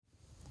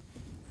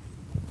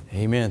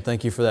Amen.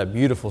 Thank you for that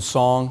beautiful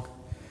song.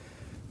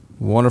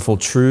 Wonderful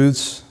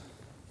truths.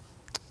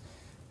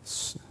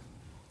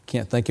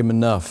 Can't thank Him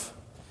enough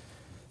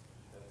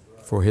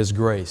for His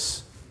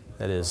grace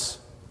that is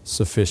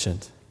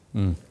sufficient.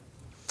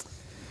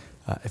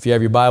 If you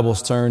have your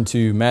Bibles, turn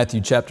to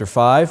Matthew chapter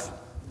 5.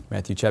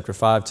 Matthew chapter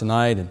 5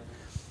 tonight. And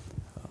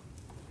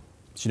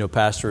as you know,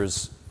 Pastor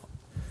is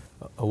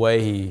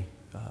away. He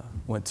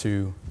went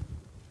to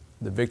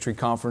the Victory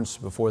Conference.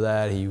 Before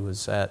that, he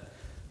was at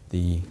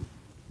the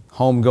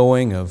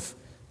homegoing of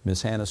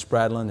Miss Hannah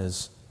Spradlin,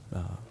 as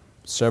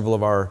several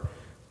of our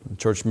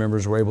church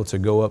members were able to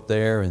go up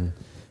there. And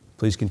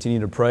please continue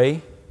to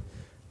pray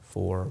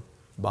for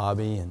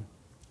Bobby and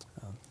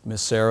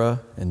Miss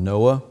Sarah and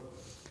Noah.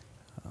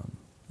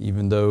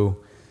 Even though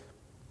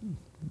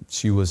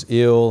she was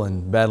ill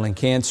and battling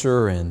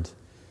cancer and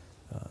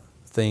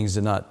things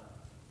did not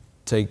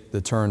take the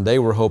turn they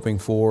were hoping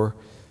for,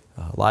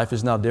 life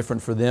is now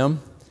different for them.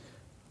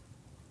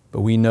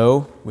 But we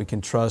know we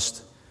can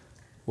trust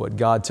what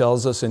God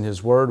tells us in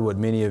His Word, what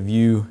many of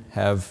you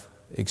have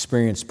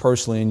experienced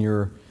personally in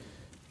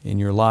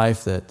your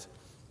life, that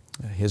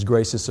His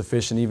grace is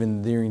sufficient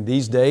even during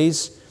these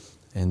days,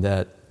 and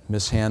that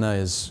Miss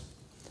Hannah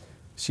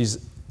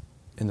she's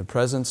in the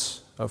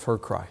presence of her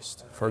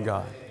Christ, of her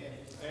God.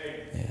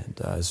 And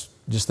I was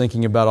just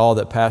thinking about all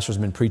that Pastor's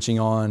been preaching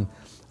on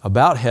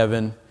about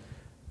heaven.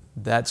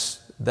 That's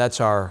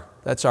our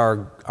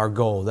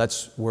goal.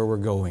 That's where we're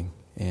going,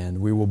 and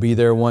we will be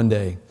there one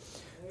day.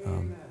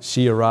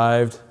 She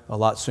arrived a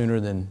lot sooner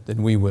than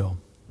we will,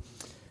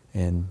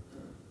 and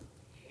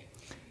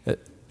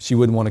she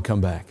wouldn't want to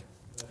come back.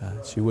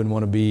 She'd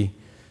want to be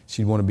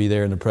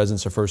there in the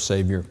presence of her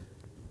Savior.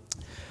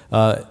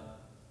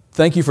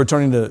 Thank you for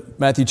turning to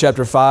Matthew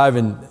chapter 5.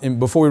 And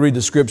before we read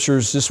the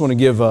Scriptures, just want to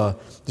give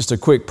just a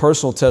quick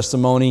personal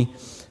testimony.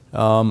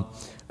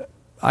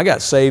 I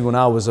got saved when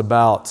I was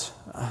about,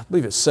 I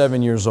believe it's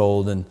 7 years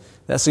old, and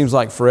that seems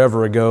like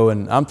forever ago.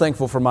 And I'm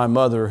thankful for my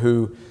mother,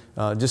 who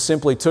just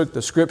simply took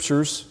the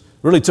Scriptures,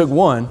 really took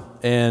one,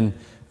 and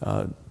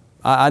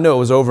I know it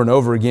was over and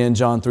over again,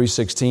 John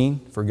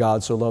 3:16, for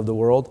God so loved the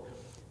world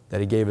that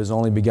He gave His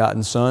only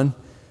begotten Son,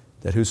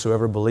 that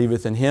whosoever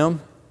believeth in Him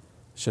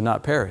should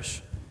not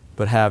perish,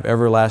 but have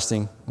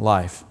everlasting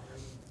life.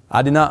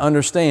 I did not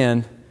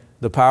understand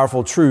the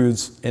powerful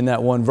truths in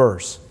that one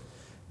verse.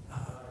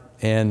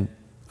 And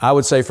I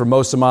would say for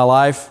most of my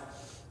life,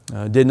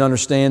 didn't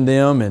understand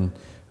them and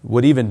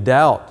would even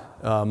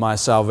doubt my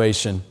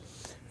salvation,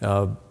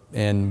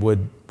 and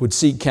would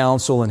seek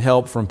counsel and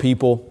help from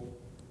people.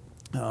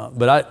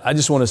 But I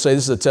just want to say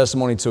this is a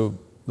testimony to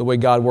the way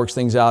God works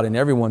things out in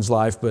everyone's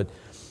life. But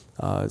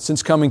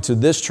since coming to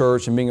this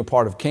church and being a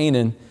part of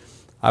Canaan,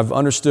 I've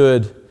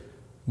understood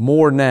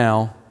more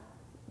now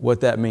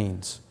what that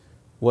means,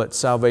 what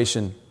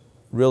salvation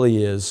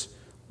really is,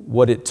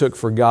 what it took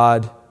for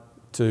God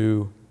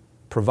to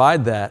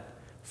provide that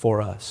for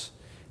us,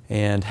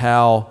 and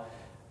how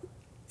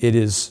it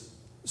is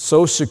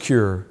so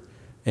secure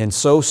and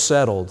so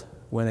settled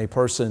when a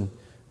person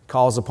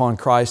calls upon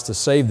Christ to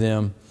save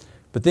them.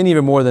 But then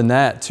even more than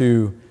that,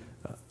 to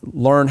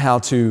learn how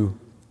to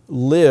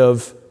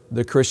live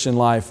the Christian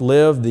life,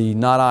 live the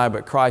not I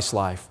but Christ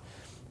life.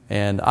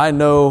 And I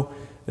know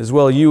as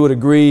well you would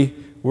agree,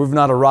 we've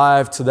not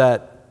arrived to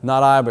that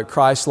not I but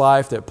Christ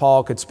life that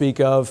Paul could speak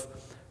of,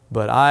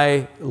 but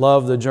I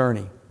love the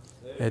journey.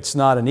 It's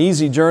not an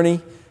easy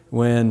journey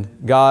when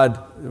God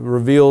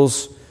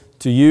reveals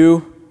to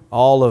you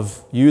all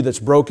of you that's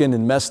broken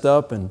and messed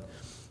up, and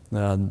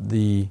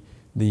the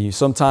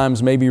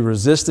sometimes maybe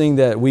resisting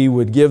that we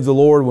would give the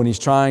Lord when He's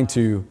trying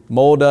to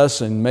mold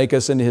us and make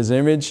us into His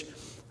image.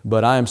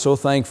 But I am so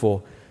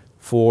thankful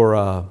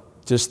for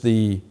just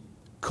the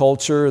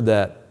culture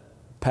that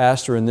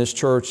pastor in this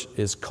church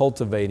is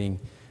cultivating,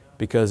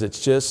 because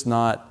it's just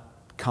not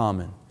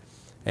common.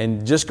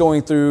 And just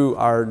going through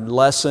our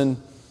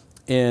lesson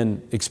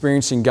in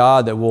experiencing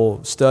God that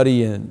we'll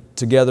study in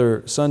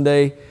together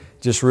Sunday,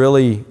 just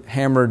really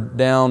hammered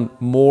down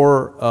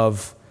more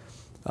of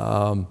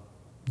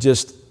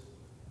just,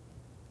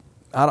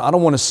 I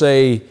don't want to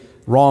say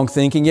wrong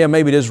thinking. Yeah,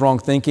 maybe it is wrong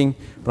thinking,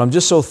 but I'm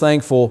just so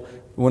thankful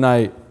when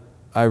I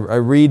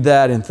read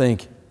that and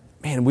think,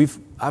 man,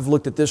 I've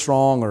looked at this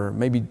wrong, or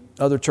maybe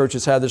other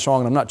churches had this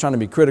wrong, and I'm not trying to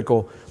be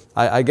critical.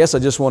 I guess I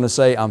just want to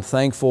say I'm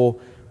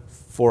thankful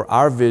for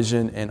our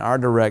vision and our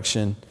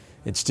direction.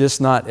 It's just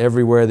not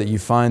everywhere that you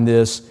find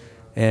this,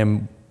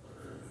 and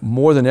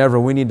more than ever,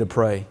 we need to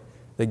pray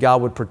that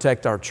God would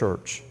protect our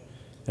church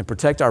and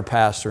protect our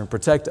pastor and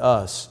protect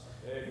us.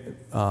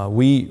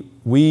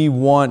 We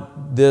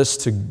want this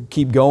to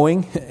keep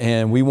going,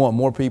 and we want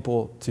more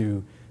people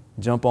to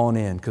jump on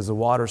in, because the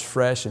water's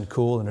fresh and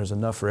cool, and there's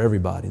enough for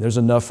everybody. There's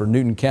enough for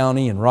Newton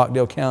County and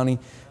Rockdale County,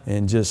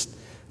 and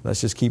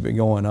let's just keep it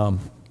going.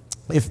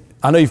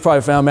 I know you've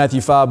probably found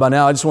Matthew 5 by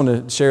now. I just want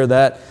to share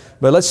that.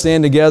 But let's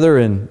stand together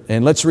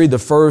and let's read the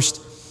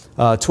first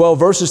 12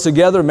 verses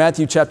together,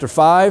 Matthew chapter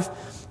 5.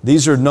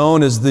 These are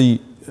known as the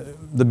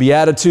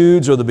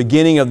Beatitudes, or the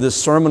beginning of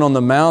this Sermon on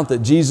the Mount that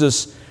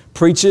Jesus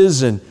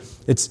preaches. And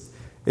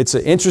it's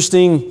an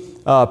interesting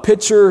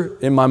picture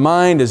in my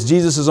mind as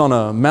Jesus is on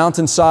a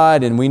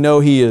mountainside, and we know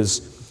He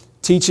is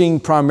teaching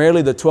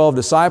primarily the 12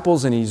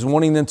 disciples, and He's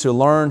wanting them to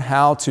learn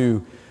how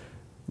to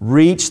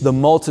reach the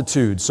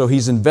multitude. So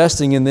He's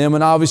investing in them,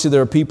 and obviously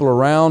there are people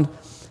around.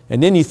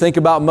 And then you think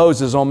about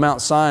Moses on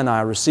Mount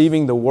Sinai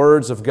receiving the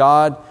words of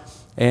God.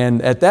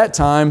 And at that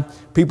time,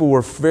 people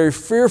were very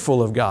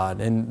fearful of God,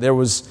 and there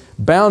was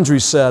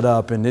boundaries set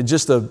up, and it's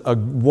just a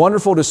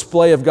wonderful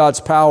display of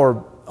God's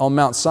power on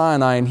Mount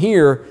Sinai. And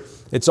here,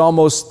 it's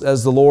almost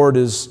as the Lord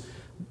is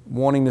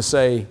wanting to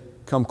say,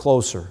 come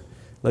closer.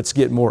 Let's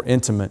get more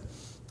intimate.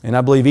 And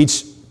I believe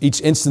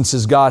each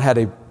instance God had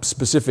a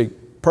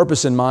specific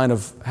purpose in mind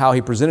of how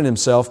He presented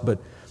Himself, but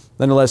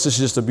nonetheless, this is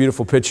just a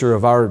beautiful picture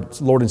of our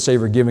Lord and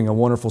Savior giving a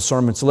wonderful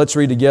sermon. So let's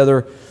read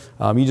together.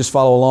 You just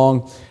follow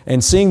along.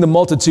 And seeing the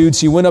multitudes,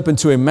 He went up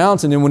into a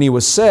mountain, and when He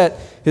was set,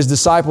 His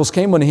disciples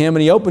came unto Him,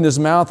 and He opened His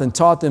mouth and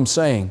taught them,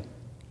 saying,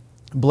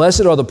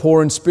 Blessed are the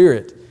poor in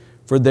spirit,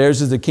 for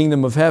theirs is the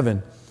kingdom of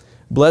heaven.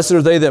 Blessed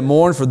are they that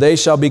mourn, for they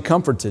shall be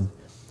comforted.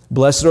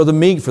 Blessed are the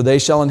meek, for they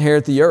shall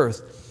inherit the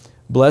earth.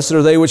 Blessed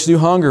are they which do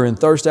hunger and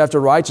thirst after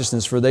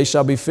righteousness, for they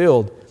shall be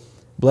filled.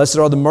 Blessed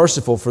are the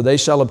merciful, for they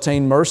shall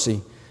obtain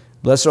mercy.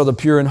 Blessed are the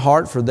pure in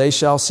heart, for they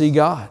shall see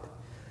God.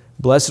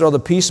 Blessed are the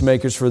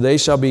peacemakers, for they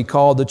shall be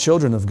called the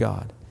children of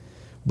God.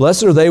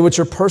 Blessed are they which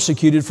are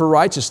persecuted for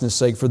righteousness'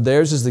 sake, for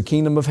theirs is the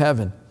kingdom of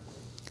heaven.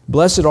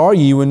 Blessed are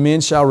ye when men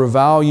shall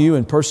revile you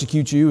and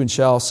persecute you, and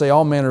shall say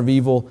all manner of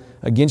evil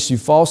against you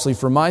falsely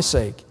for my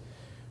sake.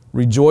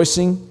 Rejoice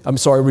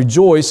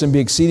and be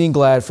exceeding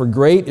glad, for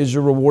great is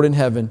your reward in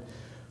heaven,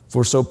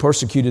 for so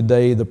persecuted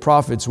they the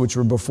prophets which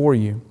were before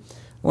you.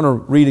 I want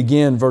to read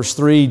again verse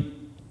 3,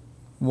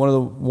 one of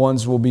the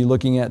ones we'll be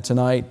looking at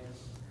tonight.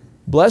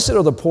 Blessed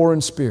are the poor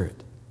in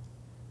spirit,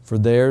 for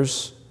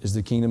theirs is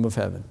the kingdom of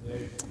heaven.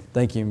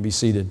 Thank you, and be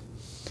seated.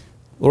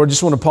 Lord, I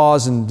just want to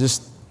pause and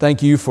just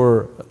thank You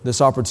for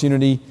this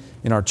opportunity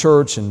in our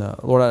church. And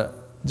Lord, I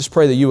just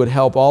pray that You would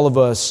help all of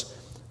us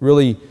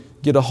really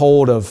get a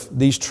hold of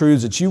these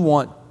truths that You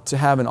want to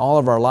have in all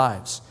of our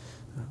lives.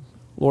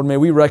 Lord, may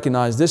we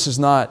recognize this is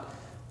not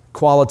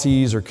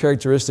qualities or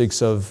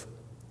characteristics of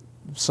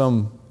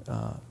some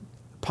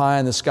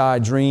pie-in-the-sky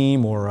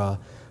dream or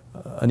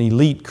an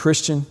elite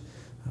Christian.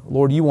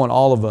 Lord, You want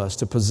all of us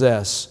to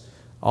possess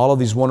all of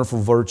these wonderful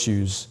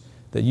virtues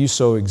that You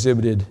so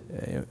exhibited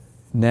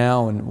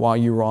now and while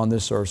You were on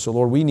this earth. So,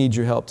 Lord, we need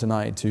Your help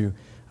tonight to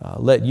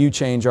let You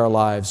change our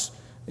lives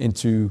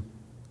into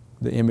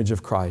the image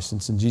of Christ.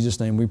 And it's in Jesus'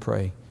 name we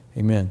pray.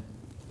 Amen.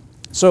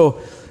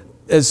 So,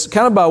 as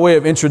kind of by way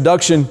of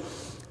introduction,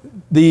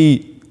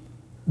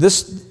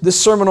 this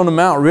Sermon on the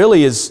Mount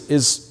really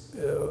is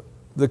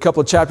the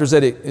couple of chapters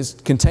that it is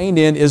contained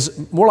in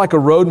is more like a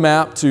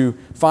roadmap to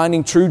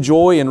finding true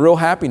joy and real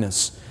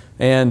happiness.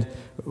 And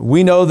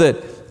we know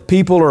that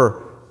people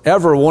are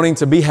ever wanting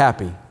to be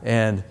happy.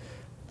 And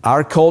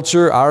our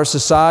culture, our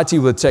society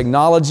with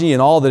technology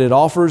and all that it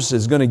offers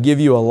is going to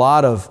give you a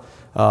lot of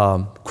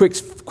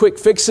quick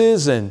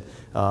fixes and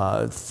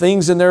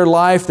things in their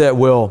life that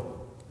will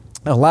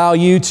allow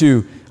you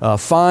to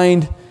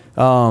find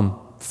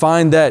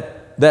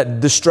that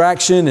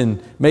distraction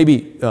and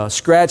maybe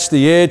scratch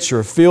the itch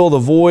or fill the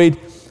void.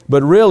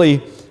 But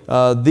really,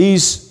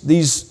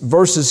 these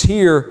verses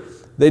here,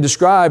 they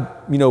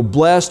describe,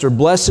 blessed or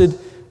blessed,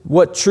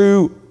 what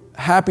true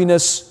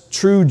happiness,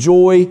 true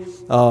joy,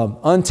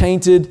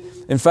 untainted.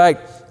 In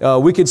fact,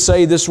 we could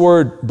say this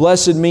word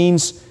blessed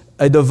means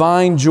a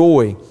divine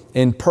joy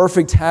and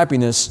perfect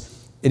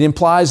happiness. It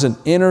implies an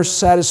inner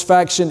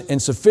satisfaction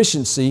and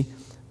sufficiency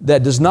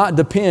that does not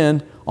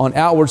depend on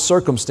outward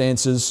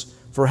circumstances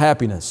for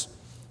happiness.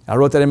 I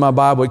wrote that in my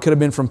Bible. It could have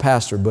been from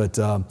Pastor, but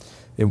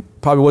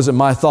it probably wasn't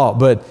my thought.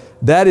 But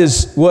that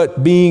is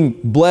what being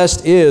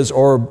blessed is,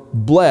 or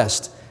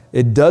blessed.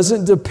 It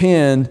doesn't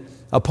depend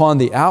upon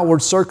the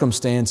outward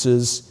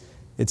circumstances.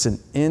 It's an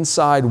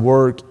inside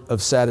work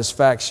of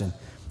satisfaction.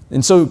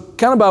 And so,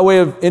 kind of by way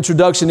of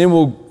introduction, then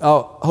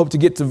I'll hope to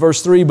get to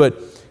verse 3. But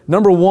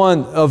number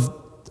one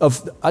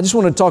I just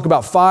want to talk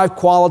about 5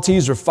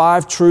 qualities or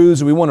 5 truths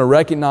that we want to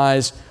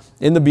recognize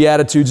in the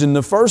Beatitudes. And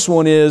the first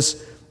one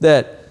is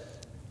that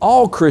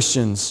all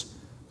Christians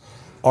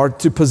are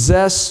to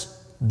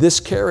possess this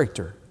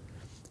character.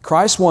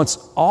 Christ wants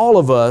all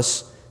of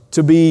us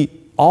to be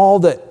all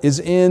that is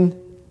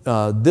in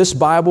this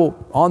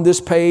Bible, on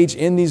this page,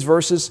 in these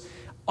verses.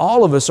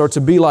 All of us are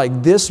to be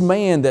like this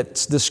man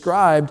that's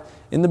described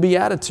in the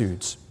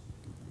Beatitudes.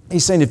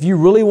 He's saying if you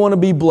really want to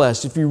be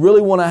blessed, if you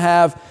really want to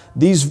have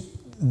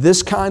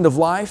this kind of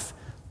life,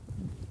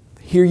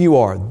 here you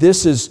are.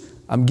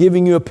 I'm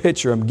giving you a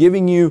picture. I'm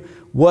giving you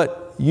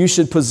what you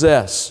should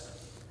possess.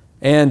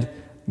 And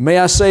may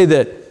I say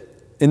that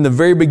in the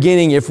very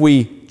beginning, if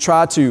we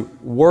try to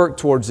work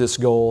towards this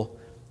goal,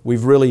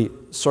 we've really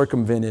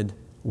circumvented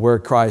where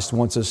Christ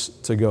wants us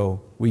to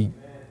go. We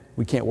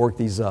can't work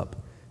these up.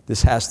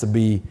 This has to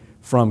be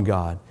from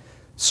God.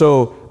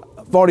 So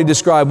I've already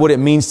described what it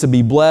means to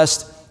be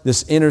blessed.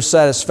 this inner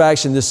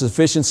satisfaction, this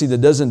sufficiency that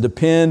doesn't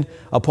depend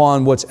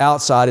upon what's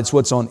outside, it's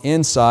what's on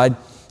inside.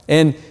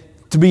 And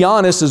to be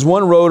honest, as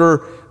one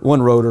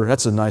writer,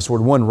 that's a nice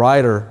word, one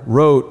writer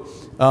wrote,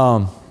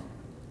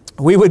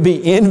 we would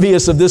be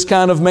envious of this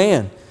kind of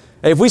man.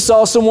 If we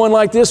saw someone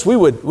like this, we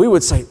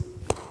would say,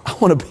 I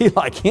want to be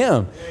like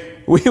him.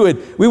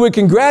 We would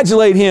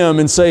congratulate him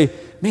and say,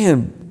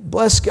 man,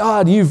 bless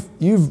God,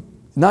 you've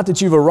not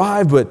that you've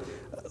arrived, but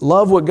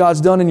love what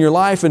God's done in your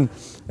life.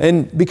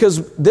 And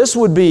because this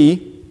would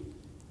be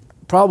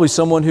probably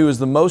someone who is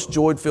the most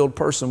joy-filled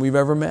person we've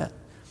ever met.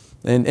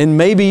 And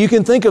maybe you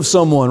can think of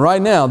someone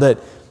right now that,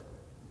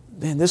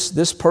 man,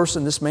 this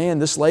person, this man,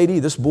 this lady,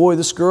 this boy,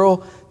 this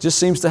girl just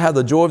seems to have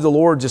the joy of the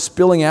Lord just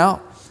spilling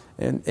out.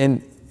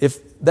 And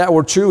if that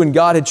were true and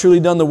God had truly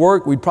done the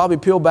work, we'd probably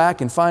peel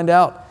back and find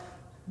out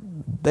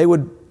they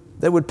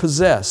would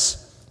possess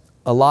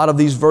a lot of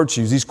these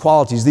virtues, these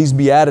qualities, these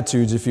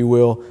Beatitudes, if you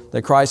will,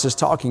 that Christ is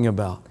talking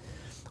about.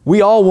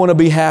 We all want to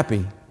be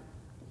happy.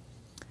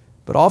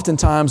 But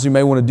oftentimes we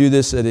may want to do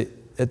this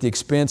at the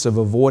expense of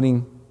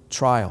avoiding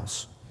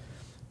trials.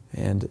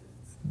 And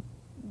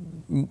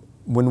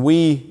when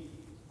we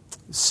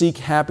seek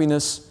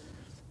happiness,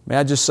 may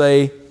I just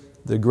say,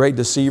 the great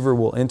deceiver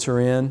will enter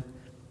in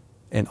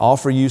and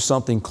offer you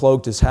something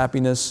cloaked as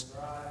happiness,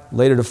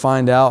 later to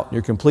find out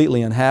you're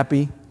completely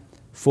unhappy,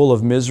 full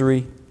of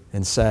misery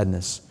and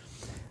sadness.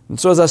 And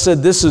so as I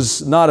said, this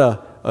is not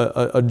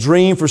a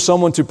dream for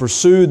someone to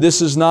pursue.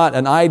 This is not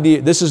an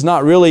idea. This is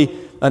not really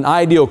an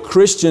ideal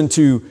Christian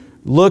to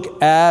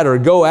look at or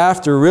go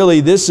after.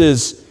 Really, this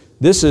is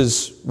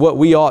what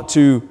we ought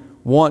to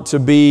want to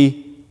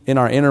be in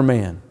our inner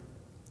man.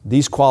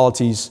 These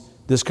qualities,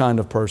 this kind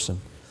of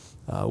person.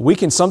 We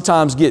can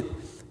sometimes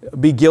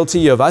be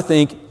guilty of, I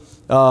think,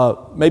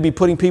 maybe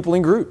putting people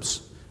in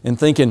groups and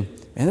thinking,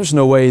 man, there's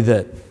no way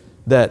that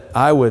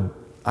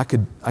I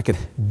could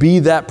be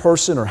that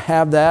person or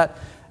have that.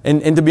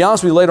 And to be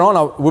honest with you, later on,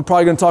 we're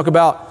probably going to talk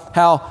about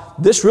how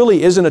this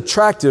really isn't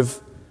attractive.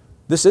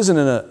 This isn't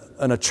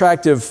an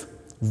attractive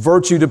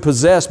virtue to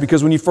possess,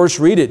 because when you first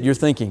read it, you're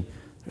thinking,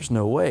 there's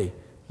no way.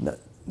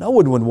 No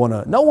one would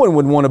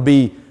want to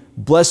be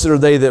blessed are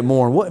they that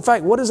mourn. In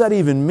fact, what does that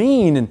even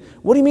mean? And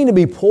what do you mean to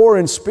be poor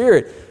in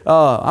spirit?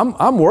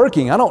 I'm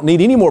working. I don't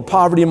need any more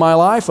poverty in my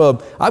life.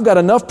 I've got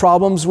enough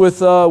problems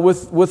with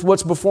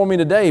what's before me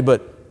today.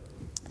 But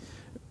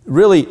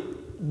really,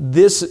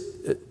 this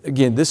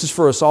is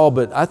for us all.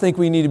 But I think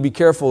we need to be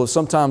careful.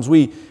 Sometimes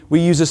we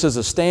use this as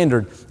a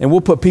standard, and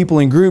we'll put people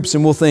in groups,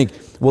 and we'll think,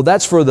 well,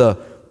 that's for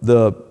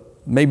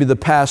maybe the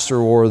pastor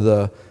or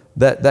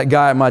that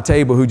guy at my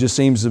table who just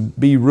seems to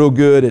be real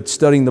good at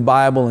studying the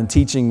Bible and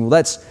teaching.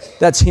 Well,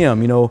 that's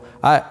him. You know,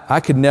 I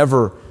could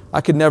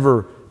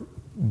never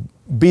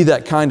be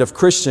that kind of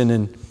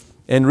Christian,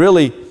 and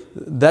really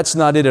that's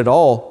not it at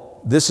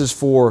all. This is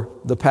for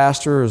the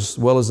pastor as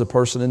well as the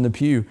person in the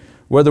pew.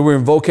 Whether we're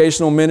in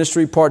vocational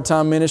ministry,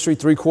 part-time ministry,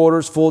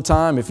 3/4,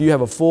 full-time, if you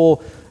have a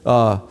full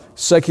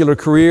secular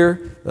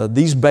career,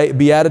 these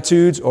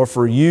Beatitudes are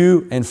for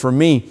you and for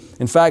me.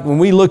 In fact, when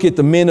we look at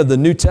the men of the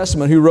New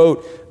Testament who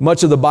wrote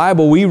much of the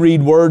Bible, we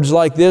read words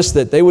like this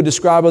that they would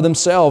describe of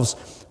themselves.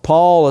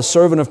 Paul, a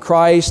servant of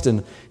Christ,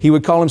 and he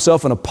would call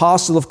himself an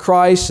apostle of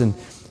Christ. And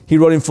he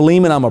wrote in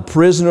Philemon, I'm a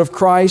prisoner of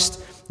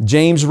Christ.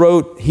 James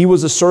wrote, he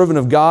was a servant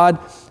of God,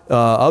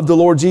 of the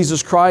Lord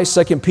Jesus Christ.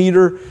 2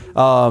 Peter,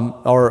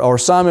 or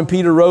Simon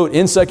Peter wrote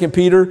in 2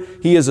 Peter,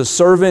 he is a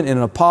servant and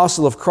an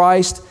apostle of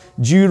Christ.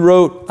 Jude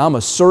wrote, I'm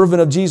a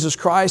servant of Jesus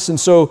Christ. And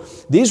so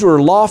these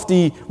were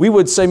lofty, we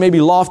would say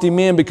maybe lofty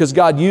men, because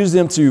God used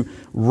them to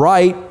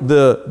write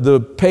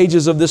the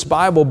pages of this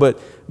Bible. But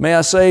may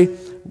I say,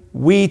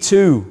 we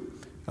too,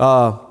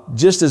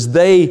 just as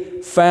they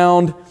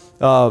found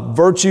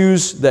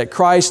virtues that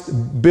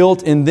Christ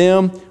built in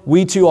them,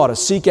 we too ought to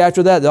seek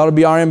after that. That ought to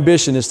be our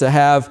ambition, is to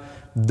have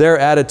their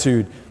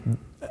attitude.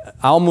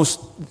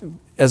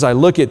 As I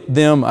look at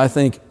them, I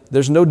think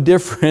there's no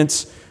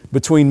difference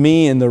between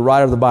me and the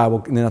writer of the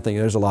Bible. And then I think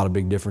there's a lot of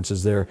big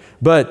differences there.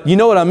 But you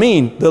know what I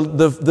mean.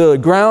 The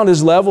ground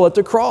is level at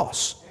the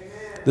cross.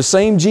 Amen. The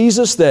same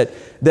Jesus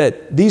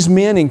that these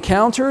men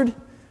encountered,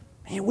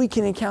 man, we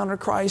can encounter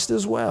Christ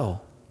as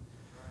well.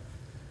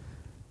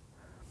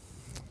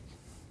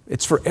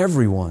 It's for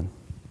everyone.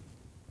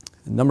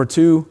 Number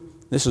 2,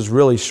 this is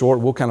really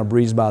short. We'll kind of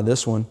breeze by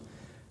this one.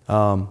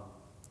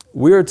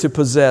 We're to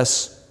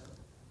possess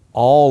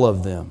all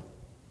of them.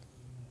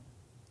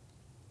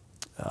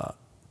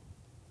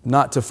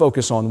 Not to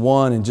focus on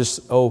one and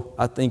just,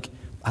 I think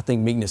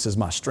meekness is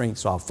my strength,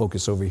 so I'll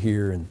focus over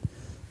here. And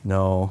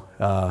no,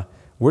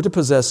 we're to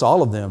possess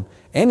all of them.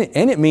 And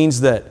it means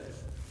that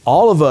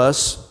all of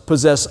us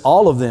possess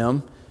all of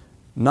them.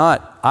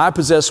 Not I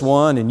possess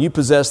one and you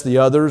possess the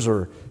others,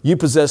 or you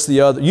possess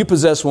the other, you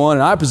possess one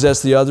and I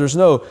possess the others.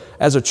 No,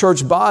 as a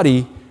church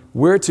body,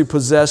 we're to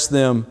possess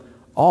them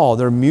all.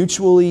 They're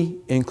mutually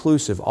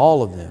inclusive,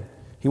 all of them.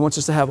 He wants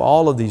us to have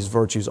all of these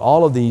virtues,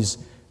 all of these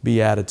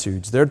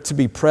Beatitudes. They're to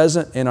be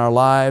present in our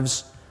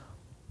lives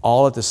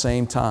all at the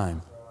same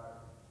time.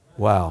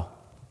 Wow.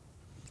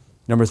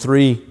 Number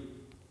 3,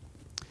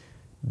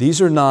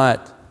 these are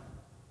not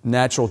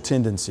natural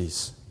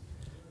tendencies.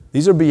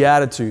 These are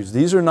Beatitudes.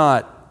 These are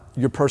not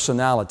your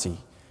personality,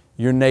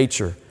 your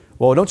nature.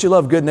 Well, don't you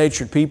love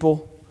good-natured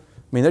people?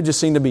 I mean, they just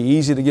seem to be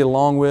easy to get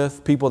along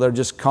with, people that are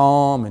just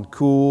calm and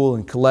cool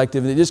and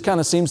collective. It just kind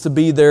of seems to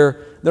be their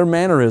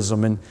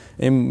mannerism.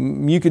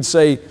 And you could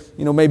say,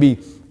 maybe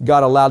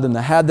God allowed them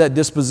to have that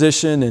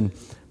disposition,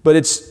 but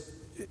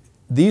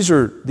these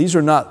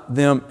are not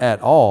them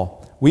at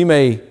all. We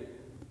may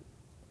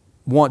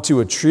want to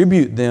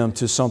attribute them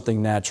to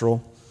something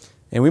natural,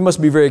 and we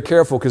must be very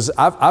careful, because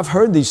I've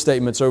heard these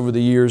statements over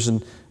the years,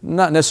 and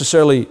not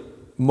necessarily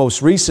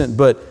most recent,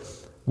 but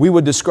we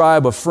would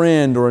describe a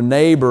friend or a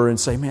neighbor and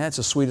say, man, that's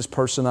the sweetest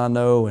person I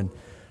know, and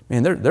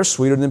man, they're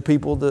sweeter than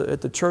people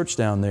at the church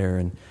down there,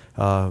 and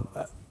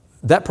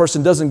that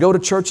person doesn't go to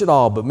church at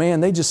all, but man,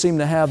 they just seem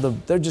to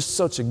they're just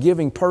such a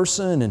giving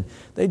person, and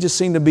they just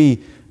seem to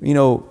be,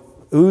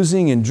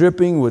 oozing and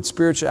dripping with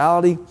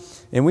spirituality.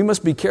 And we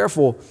must be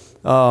careful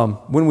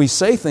when we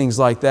say things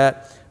like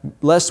that,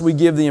 lest we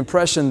give the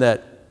impression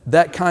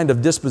that kind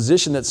of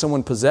disposition that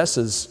someone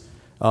possesses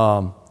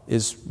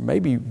is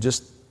maybe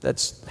just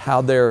that's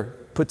how they're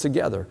put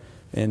together.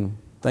 And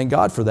thank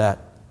God for that.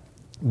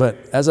 But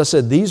as I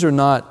said, these are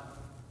not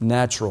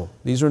natural.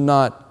 These are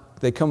not,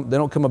 they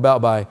don't come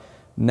about by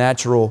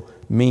natural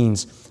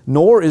means.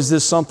 Nor is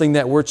this something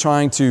that we're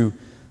trying to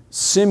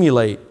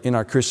simulate in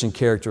our Christian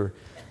character.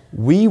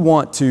 We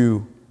want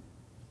to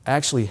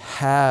actually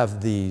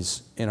have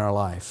these in our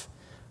life.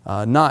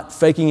 Not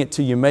faking it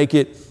till you make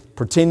it,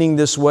 pretending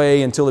this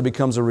way until it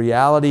becomes a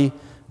reality.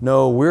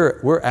 No,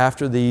 we're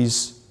after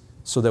these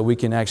so that we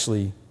can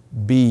actually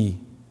be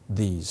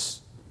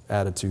these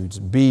attitudes,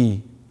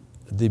 be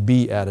the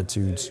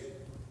Beatitudes.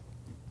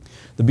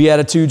 The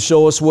Beatitudes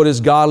show us what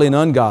is godly and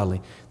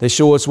ungodly. They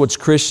show us what's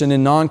Christian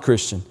and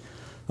non-Christian.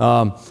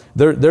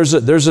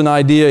 There's an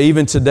idea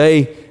even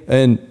today,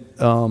 and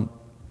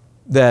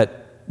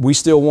that we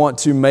still want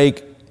to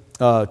make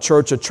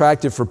church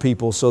attractive for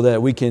people so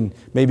that we can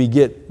maybe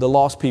get the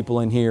lost people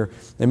in here.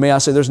 And may I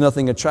say, there's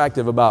nothing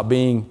attractive about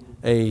being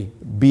a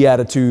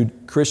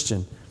Beatitude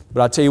Christian.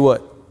 But I tell you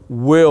what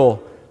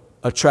will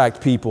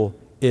attract people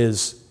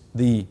is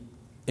the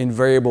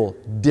invariable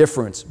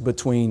difference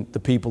between the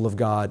people of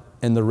God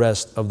and the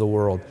rest of the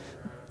world.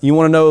 You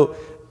want to know,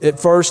 at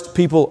first,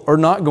 people are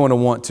not going to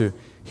want to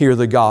hear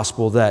the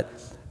gospel that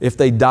if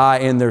they die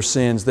in their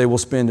sins, they will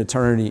spend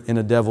eternity in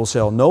a devil's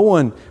hell. No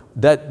one,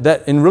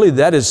 and really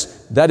that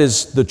is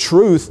the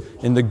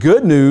truth. And the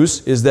good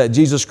news is that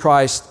Jesus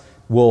Christ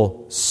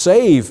will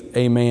save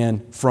a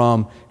man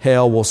from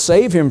hell, will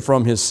save him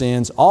from his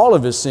sins, all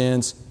of his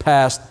sins,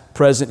 past,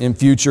 present, and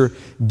future,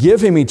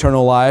 give him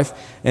eternal life,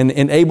 and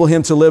enable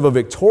him to live a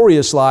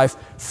victorious life,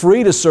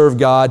 free to serve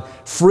God,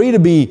 free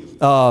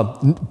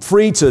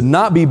to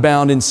not be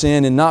bound in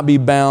sin and not be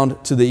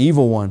bound to the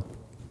evil one.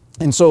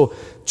 And so,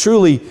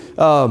 truly,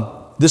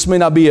 this may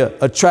not be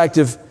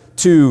attractive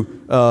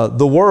to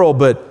the world,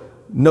 but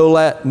no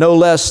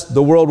less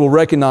the world will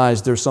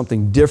recognize there's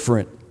something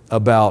different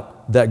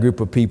about that group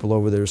of people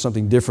over there,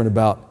 something different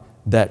about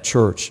that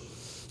church.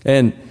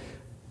 And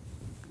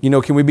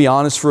can we be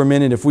honest for a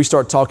minute? If we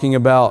start talking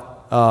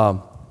about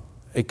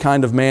a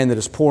kind of man that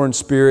is poor in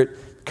spirit,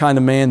 a kind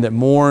of man that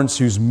mourns,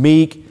 who's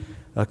meek,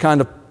 a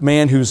kind of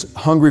man who's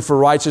hungry for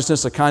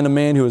righteousness, a kind of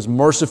man who is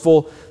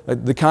merciful,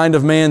 the kind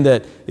of man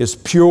that is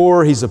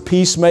pure, he's a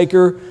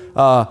peacemaker.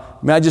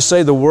 May I just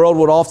say, the world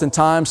would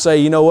oftentimes say,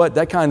 you know what,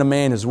 that kind of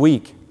man is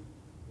weak.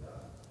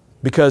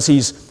 Because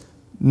he's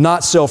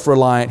not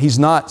self-reliant, he's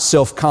not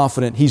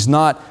self-confident, he's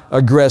not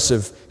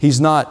aggressive,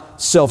 he's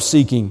not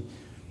self-seeking.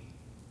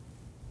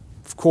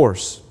 Of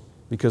course,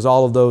 because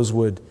all of those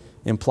would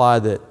imply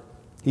that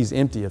he's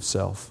empty of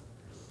self.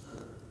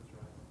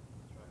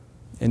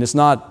 And it's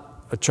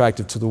not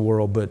attractive to the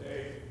world, but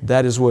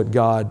that is what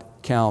God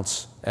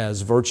counts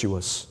as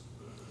virtuous.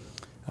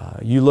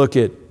 You look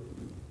at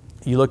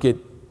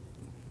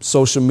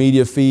social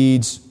media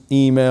feeds,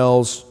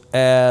 emails,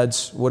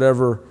 ads,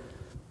 whatever,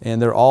 and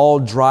they're all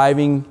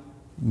driving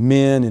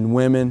men and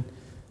women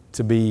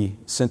to be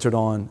centered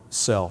on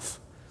self.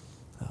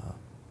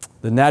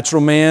 The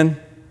natural man,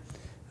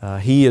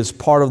 he is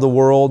part of the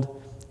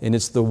world, and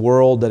it's the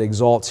world that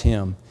exalts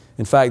him.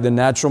 In fact, the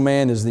natural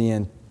man is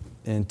the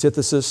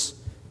antithesis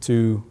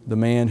to the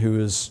man who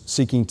is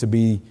seeking to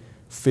be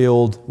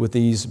filled with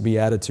these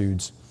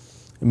Beatitudes.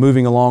 And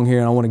moving along here,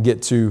 and I want to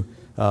get to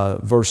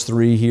verse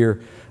 3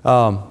 here.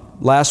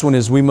 Last one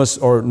is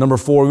number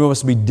 4, we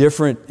must be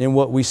different in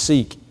what we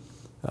seek.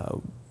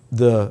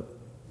 The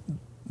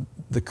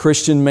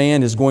Christian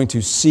man is going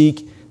to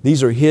seek,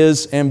 these are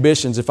his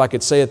ambitions, if I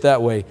could say it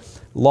that way.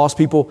 Lost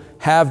people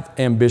have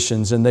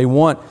ambitions, and they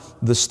want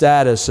the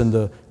status and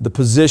the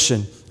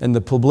position and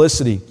the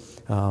publicity.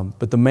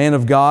 But the man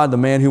of God, the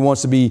man who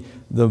wants to be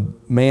the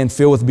man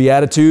filled with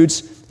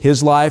Beatitudes,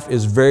 his life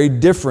is very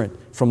different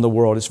from the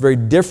world. It's very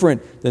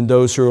different than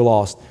those who are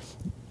lost.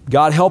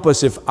 God help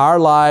us if our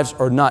lives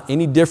are not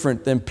any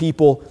different than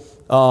people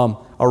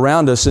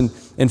around us. And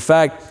in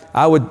fact,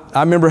 I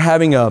remember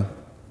having a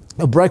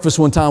breakfast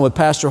one time with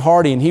Pastor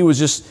Hardy, and he was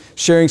just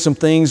sharing some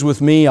things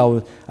with me.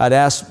 I'd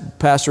asked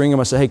Pastor Ingham,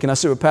 I said, hey, can I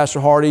sit with Pastor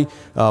Hardy?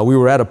 We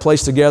were at a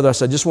place together. I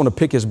said, I just want to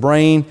pick his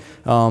brain,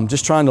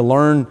 just trying to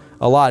learn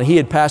a lot. He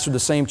had pastored the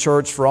same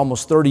church for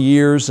almost 30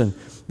 years, and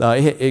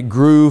it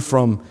grew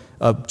from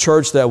a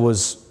church that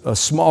was a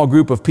small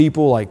group of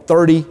people, like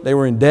 30. They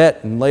were in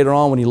debt, and later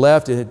on when he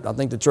left, I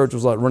think the church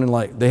was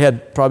they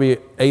had probably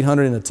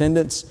 800 in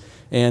attendance,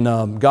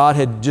 and God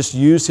had just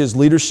used his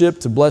leadership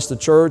to bless the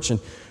church. And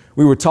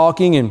we were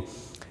talking,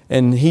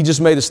 and he just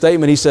made a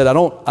statement. He said,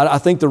 I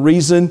think the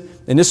reason,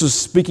 and this was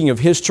speaking of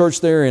his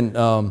church there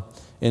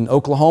in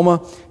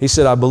Oklahoma, he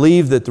said, I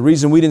believe that the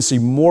reason we didn't see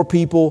more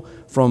people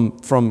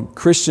from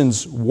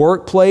Christians'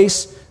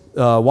 workplace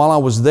while I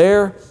was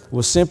there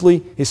was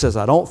simply, he says,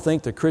 I don't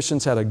think the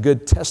Christians had a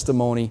good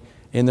testimony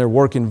in their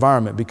work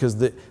environment, because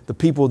the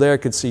people there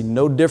could see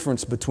no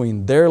difference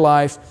between their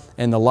life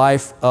and the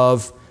life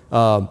of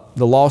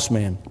the lost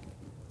man.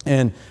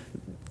 And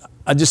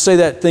I just say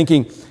that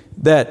thinking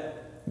that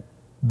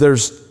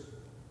there's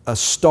a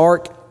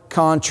stark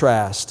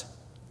contrast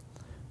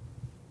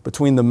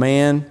between the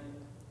man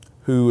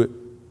who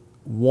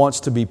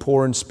wants to be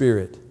poor in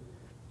spirit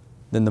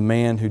than the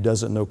man who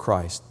doesn't know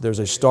Christ. There's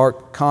a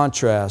stark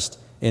contrast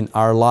in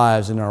our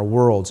lives, in our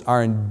worlds.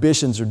 Our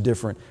ambitions are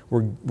different.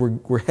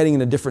 We're heading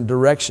in a different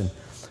direction.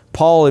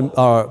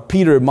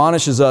 Peter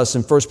admonishes us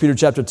in 1 Peter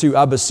chapter 2,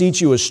 I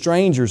beseech you as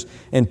strangers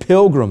and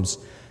pilgrims,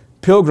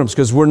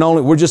 because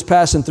we're just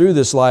passing through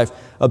this life,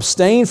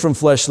 abstain from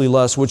fleshly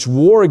lusts which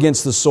war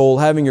against the soul,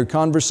 having your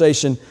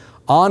conversation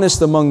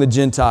honest among the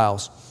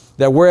Gentiles,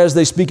 that whereas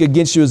they speak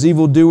against you as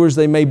evildoers,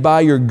 they may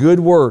by your good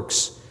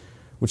works,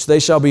 which they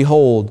shall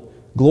behold,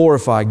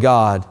 glorify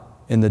God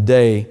in the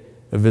day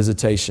of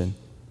visitation.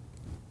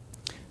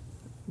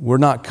 We're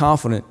not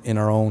confident in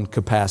our own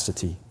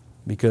capacity,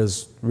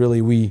 because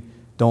really we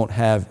don't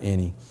have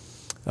any.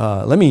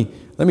 Let me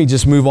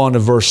just move on to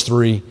verse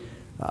 3.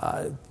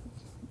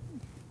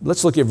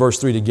 Let's look at verse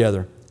 3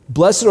 together.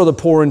 Blessed are the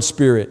poor in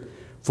spirit,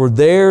 for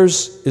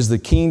theirs is the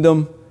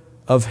kingdom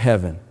of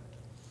heaven.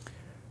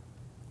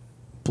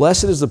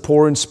 Blessed is the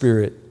poor in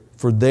spirit,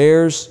 for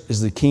theirs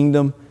is the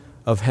kingdom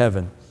of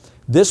heaven.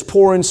 This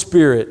poor in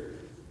spirit,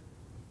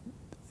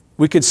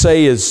 we could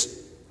say,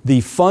 is the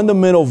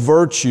fundamental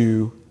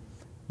virtue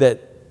that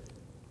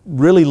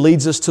really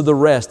leads us to the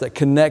rest, that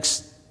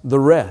connects the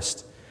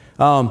rest.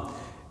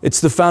 It's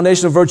the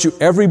foundation of virtue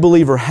every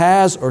believer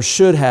has or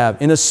should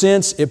have. In a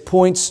sense,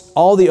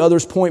 all the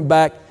others point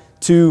back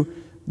to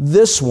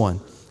this one.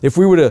 If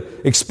we were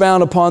to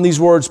expound upon these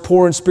words,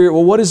 poor in spirit,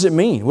 well, what does it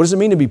mean? What does it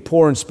mean to be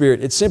poor in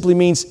spirit? It simply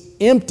means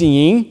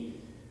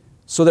emptying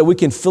so that we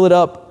can fill it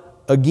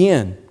up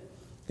again.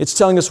 It's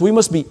telling us we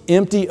must be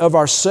empty of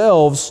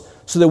ourselves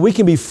so that we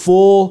can be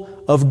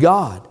full of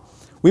God.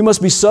 We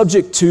must be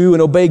subject to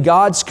and obey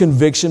God's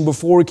conviction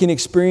before we can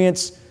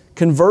experience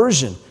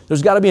conversion.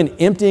 There's got to be an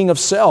emptying of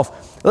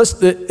self.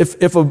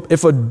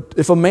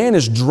 If a man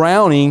is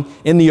drowning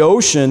in the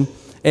ocean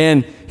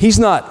and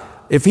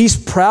if he's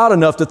proud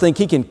enough to think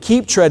he can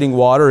keep treading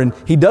water and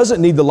he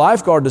doesn't need the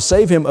lifeguard to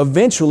save him,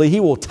 eventually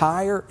he will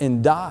tire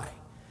and die.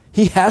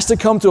 He has to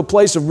come to a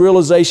place of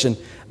realization,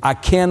 I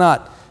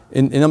cannot,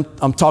 and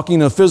I'm talking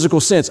in a physical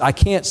sense, I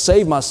can't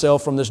save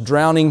myself from this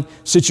drowning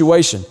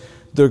situation.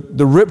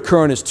 The rip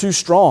current is too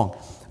strong.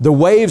 The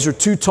waves are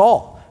too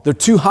tall. They're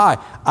too high.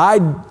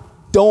 I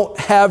don't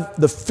have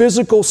the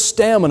physical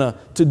stamina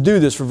to do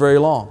this for very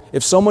long.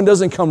 If someone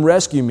doesn't come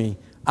rescue me,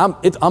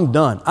 I'm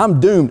done. I'm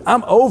doomed.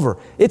 I'm over.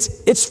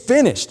 It's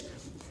finished.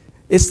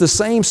 It's the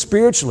same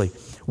spiritually.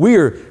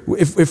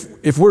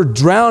 If we're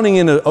drowning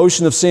in an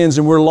ocean of sins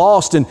and we're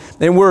lost and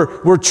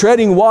we're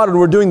treading water and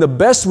we're doing the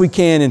best we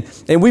can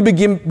and we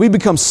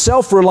become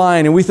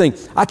self-reliant and we think,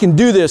 I can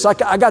do this, I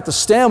got the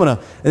stamina.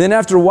 And then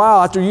after a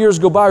while, after years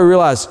go by, we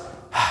realize,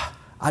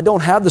 I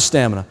don't have the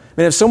stamina.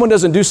 And if someone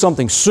doesn't do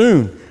something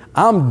soon,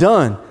 I'm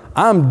done.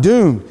 I'm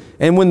doomed.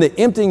 And when the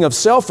emptying of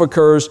self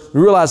occurs,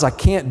 we realize I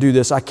can't do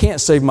this. I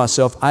can't save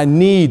myself. I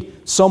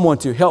need someone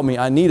to help me.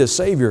 I need a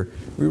Savior.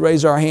 We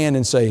raise our hand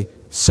and say,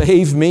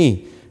 save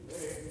me.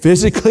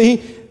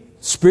 Physically,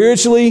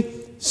 spiritually,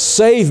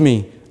 save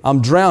me.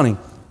 I'm drowning.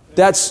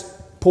 That's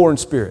poor in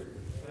spirit.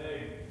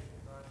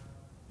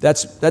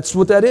 That's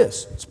what that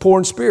is. It's poor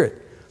in spirit.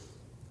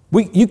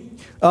 The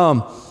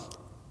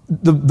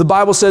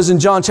Bible says in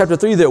John chapter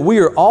 3 that we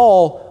are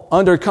all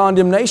under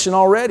condemnation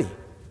already.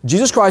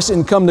 Jesus Christ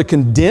didn't come to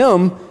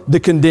condemn the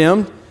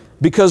condemned.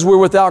 Because we're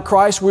without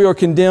Christ, we are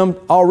condemned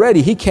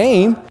already. He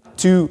came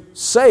to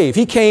save.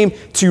 He came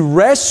to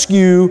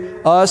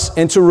rescue us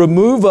and to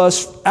remove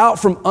us out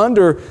from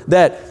under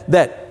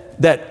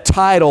that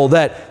title,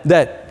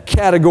 that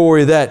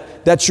category,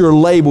 that's your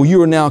label.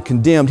 You are now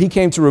condemned. He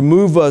came to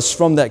remove us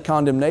from that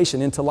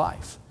condemnation into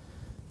life.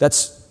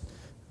 It's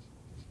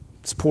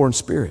poor in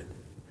spirit.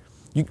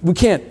 We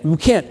can't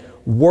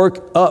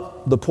work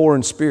up the poor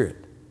in spirit.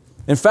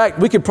 In fact,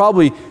 we could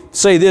probably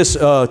say this,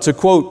 to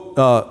quote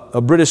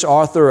a British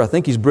author, I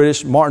think he's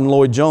British, Martin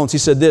Lloyd-Jones. He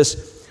said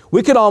this,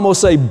 We could almost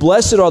say,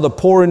 blessed are the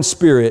poor in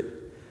spirit,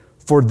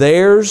 for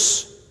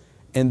theirs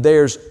and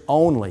theirs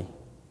only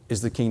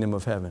is the kingdom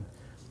of heaven.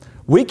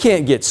 We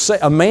can't get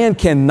saved. A man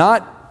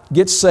cannot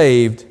get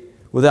saved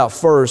without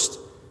first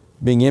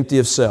being empty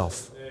of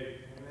self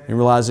and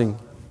realizing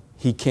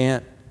he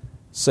can't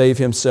save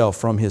himself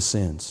from his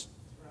sins.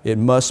 It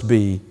must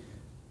be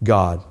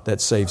God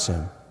that saves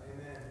him.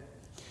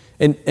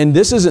 And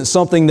this isn't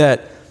something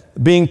that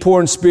being poor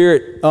in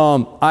spirit,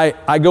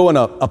 I go and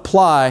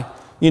apply,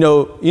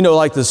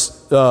 like this,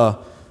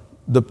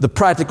 the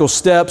practical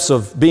steps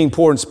of being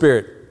poor in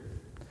spirit.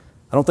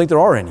 I don't think there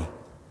are any.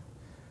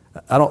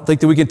 I don't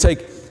think that we can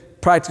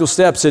take practical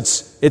steps.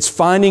 It's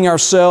finding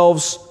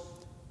ourselves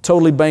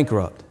totally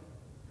bankrupt,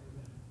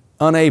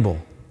 unable,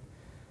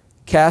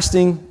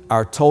 casting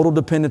our total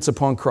dependence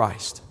upon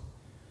Christ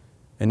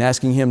and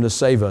asking Him to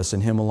save us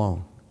and Him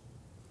alone.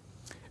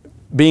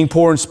 Being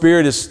poor in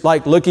spirit is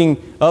like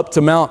looking up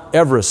to Mount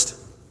Everest.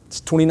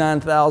 It's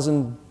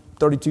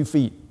 29,032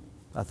 feet,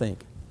 I think.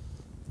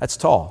 That's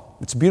tall.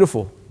 It's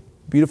beautiful,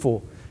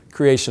 beautiful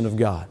creation of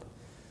God.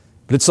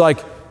 But it's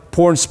like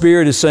poor in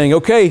spirit is saying,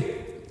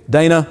 okay,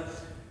 Dana,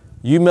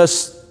 you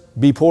must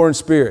be poor in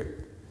spirit.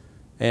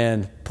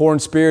 And poor in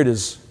spirit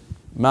is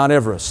Mount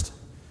Everest.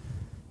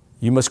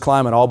 You must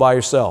climb it all by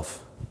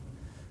yourself.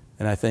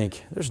 And I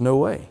think, there's no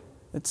way.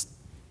 It's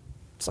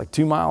like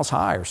 2 miles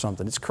high or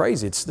something. It's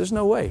crazy. There's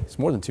no way. It's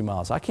more than 2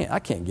 miles. I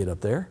can't get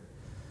up there.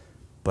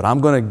 But I'm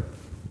going to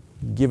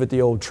give it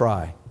the old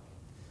try.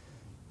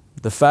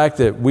 The fact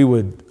that we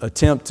would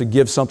attempt to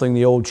give something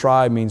the old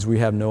try means we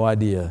have no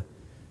idea.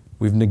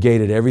 We've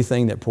negated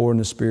everything that poor in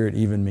the spirit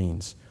even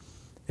means.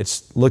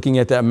 It's looking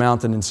at that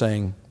mountain and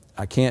saying,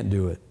 I can't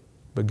do it,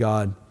 but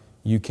God,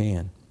 you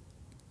can.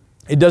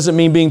 It doesn't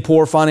mean being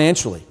poor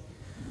financially.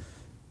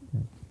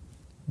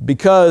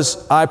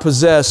 Because I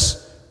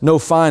possess no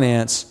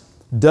finance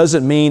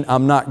doesn't mean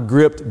I'm not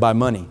gripped by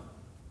money.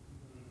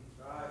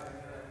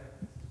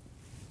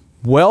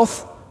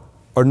 Wealth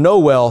or no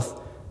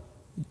wealth,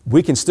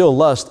 we can still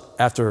lust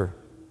after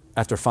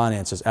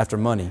finances, after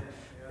money.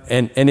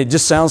 And it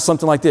just sounds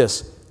something like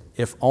this.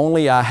 If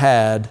only I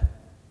had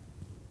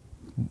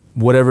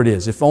whatever it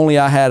is. If only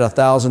I had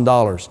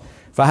 $1,000.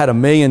 If I had $1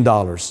 million.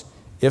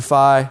 If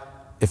I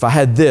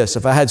had this.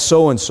 If I had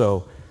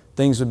so-and-so,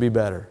 things would be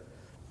better.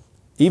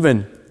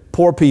 Even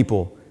poor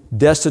people,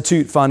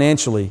 destitute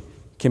financially,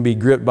 can be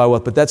gripped by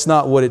wealth. But that's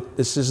not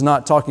this is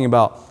not talking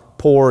about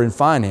poor in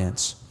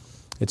finance.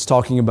 It's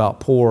talking about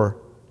poor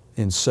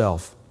in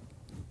self.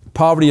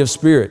 Poverty of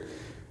spirit.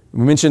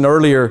 We mentioned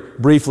earlier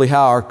briefly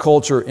how our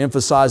culture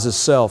emphasizes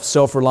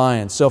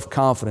self-reliance,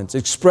 self-confidence,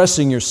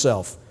 expressing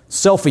yourself.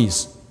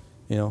 Selfies,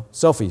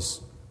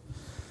 selfies.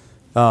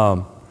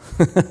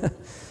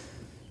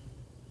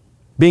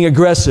 Being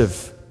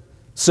aggressive,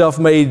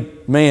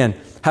 self-made man.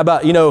 How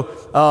about,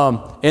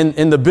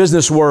 in the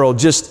business world,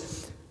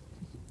 just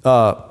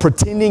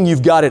pretending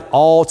you've got it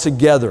all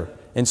together.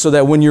 And so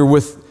that when you're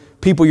with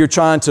people you're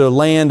trying to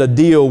land a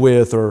deal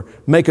with or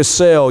make a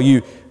sale,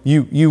 you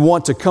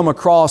want to come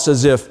across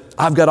as if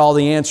I've got all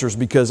the answers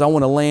because I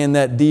want to land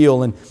that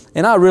deal. And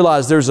I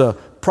realize there's a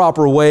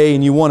proper way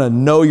and you want to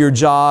know your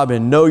job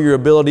and know your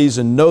abilities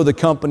and know the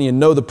company and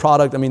know the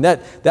product. I mean,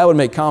 that would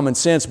make common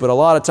sense. But a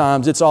lot of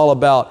times it's all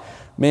about,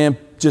 man,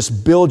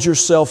 just build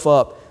yourself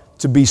up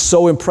to be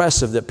so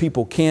impressive that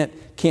people can't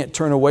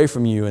turn away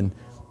from you. And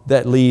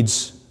that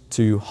leads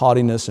to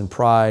haughtiness and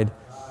pride.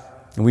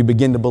 And we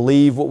begin to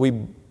believe what we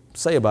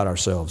say about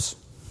ourselves.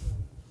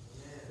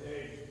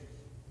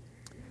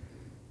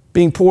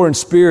 Being poor in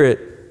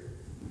spirit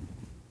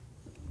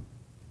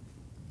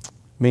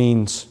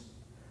means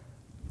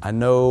I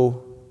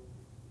know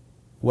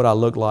what I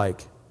look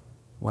like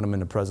when I'm in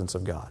the presence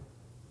of God.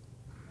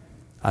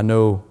 I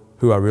know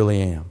who I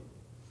really am.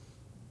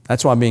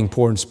 That's why being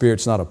poor in spirit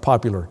is not a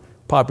popular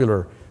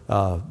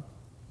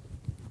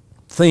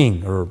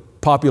thing or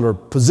popular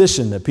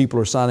position that people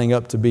are signing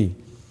up to be.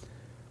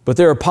 But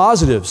there are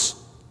positives.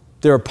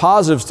 There are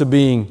positives to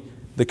being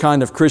the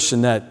kind of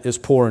Christian that is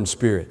poor in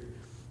spirit.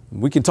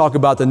 We can talk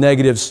about the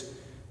negatives,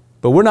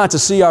 but we're not to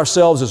see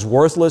ourselves as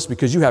worthless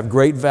because you have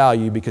great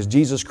value because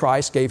Jesus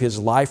Christ gave His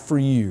life for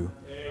you.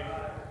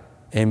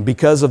 And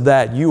because of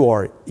that, you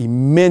are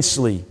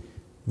immensely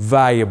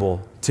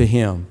valuable to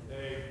Him.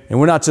 And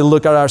we're not to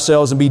look at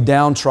ourselves and be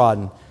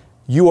downtrodden.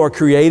 You are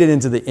created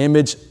into the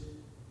image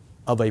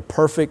of a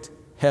perfect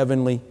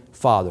heavenly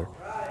Father.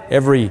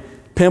 Every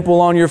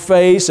pimple on your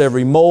face,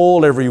 every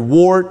mole, every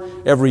wart,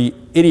 every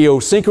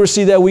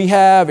idiosyncrasy that we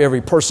have,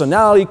 every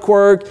personality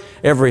quirk,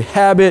 every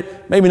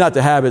habit, maybe not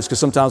the habits because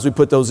sometimes we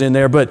put those in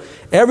there, but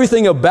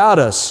everything about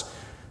us,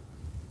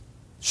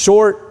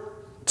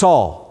 short,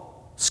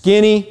 tall,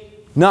 skinny,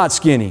 not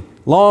skinny,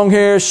 long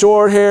hair,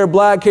 short hair,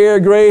 black hair,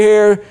 gray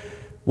hair,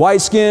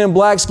 white skin,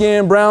 black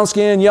skin, brown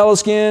skin, yellow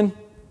skin,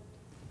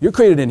 you're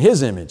created in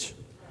His image.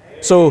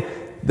 So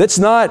that's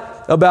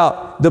not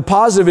about, the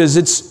positive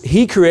is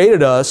He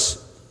created us.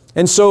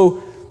 And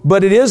so,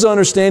 but it is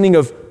understanding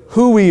of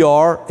who we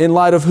are in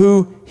light of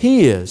who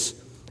He is.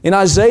 In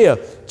Isaiah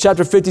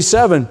chapter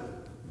 57,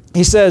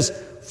 He says,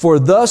 for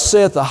thus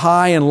saith the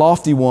high and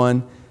lofty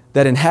one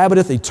that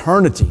inhabiteth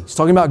eternity. He's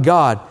talking about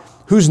God,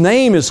 whose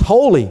name is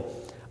holy.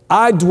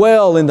 I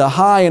dwell in the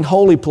high and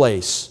holy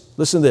place.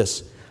 Listen to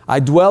this. I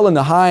dwell in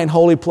the high and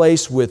holy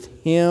place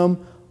with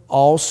him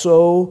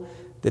also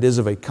that is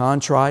of a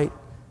contrite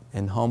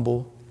and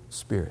humble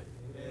spirit.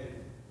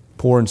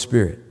 Poor in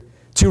spirit.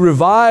 To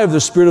revive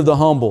the spirit of the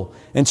humble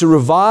and to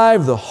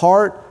revive the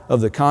heart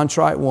of the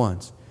contrite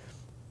ones.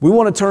 We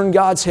want to turn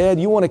God's head.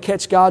 You want to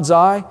catch God's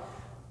eye?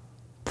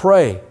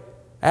 Pray.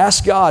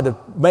 Ask God to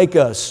make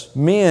us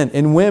men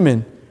and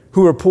women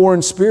who are poor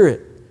in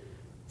spirit.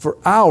 For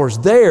ours,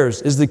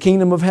 theirs is the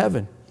kingdom of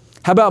heaven.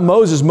 How about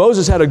Moses?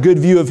 Moses had a good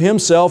view of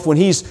himself when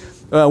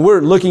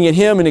we're looking at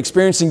him and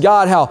experiencing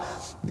God, how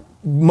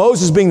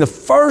Moses being the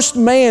first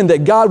man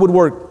that God would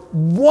work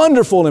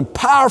wonderful and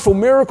powerful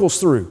miracles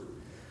through.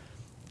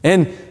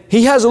 And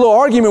he has a little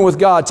argument with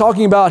God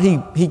talking about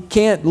he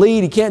can't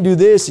lead, he can't do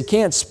this, he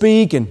can't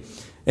speak.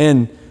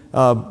 And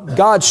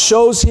God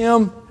shows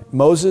him,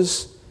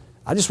 Moses,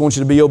 I just want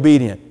you to be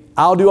obedient.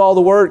 I'll do all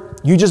the work.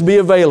 You just be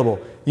available.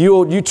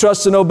 You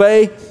trust and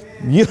obey.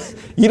 You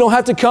don't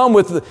have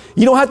to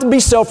you don't have to be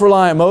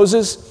self-reliant,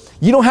 Moses.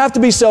 You don't have to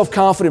be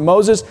self-confident,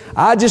 Moses.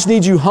 I just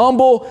need you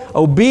humble,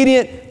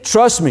 obedient,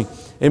 trust me.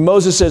 And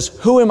Moses says,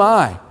 who am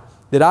I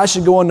that I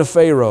should go unto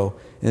Pharaoh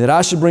and that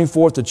I should bring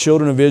forth the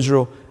children of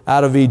Israel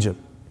out of Egypt?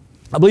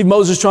 I believe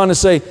Moses is trying to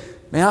say,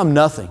 man, I'm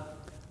nothing.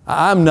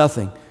 I'm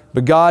nothing.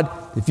 But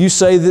God, if you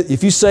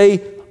say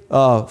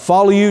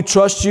follow you,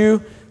 trust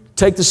you,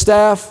 take the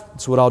staff,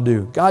 that's what I'll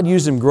do. God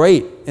used him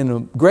great in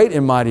a great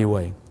and mighty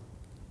way.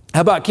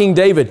 How about King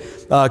David?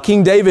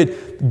 King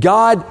David,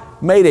 God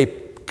made a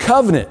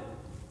covenant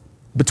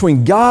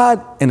between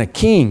God and a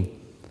king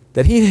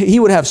that he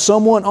would have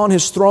someone on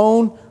his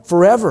throne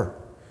forever.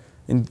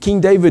 And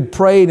King David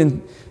prayed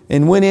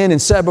and went in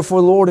and sat before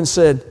the Lord and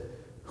said,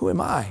 who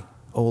am I,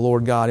 O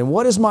Lord God? And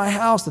what is my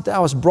house that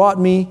thou hast brought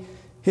me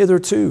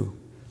hitherto?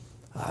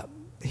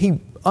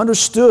 He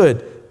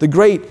understood the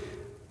great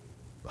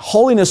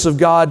holiness of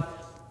God,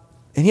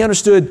 and he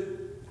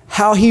understood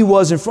how he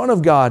was in front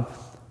of God,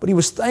 but he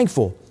was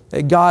thankful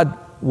that God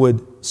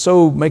would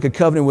so make a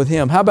covenant with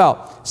him. How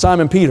about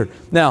Simon Peter?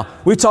 Now,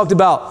 we've talked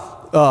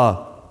about,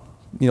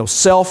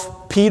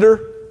 Peter.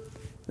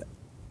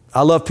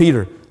 I love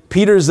Peter.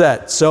 Peter's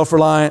that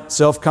self-reliant,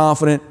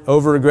 self-confident,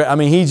 over-aggressive. I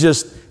mean, he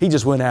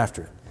just went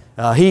after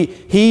it.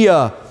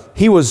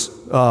 He was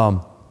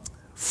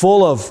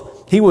full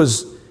of,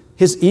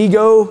 his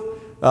ego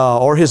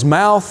or his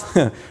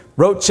mouth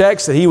wrote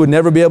checks that he would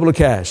never be able to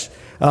cash.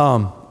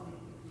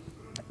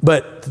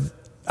 But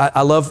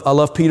I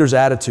love Peter's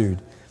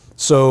attitude.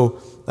 So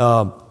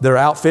they're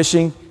out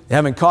fishing, they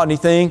haven't caught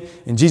anything,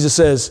 and Jesus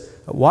says,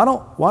 why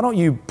don't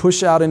you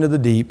push out into the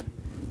deep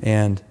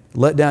and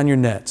let down your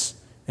nets?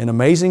 And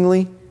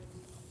amazingly,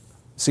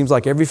 it seems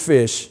like every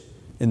fish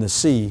in the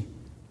sea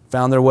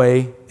found their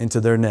way into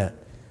their net.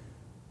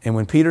 And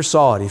when Peter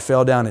saw it, he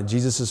fell down at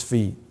Jesus'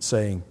 feet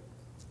saying,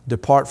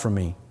 depart from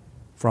me,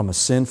 for I'm a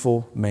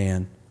sinful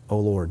man, O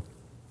Lord.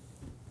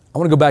 I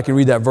want to go back and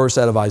read that verse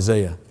out of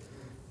Isaiah.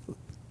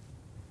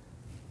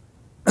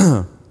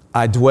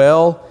 I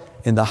dwell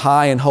in the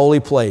high and holy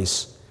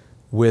place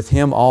with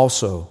him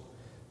also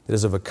that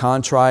is of a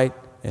contrite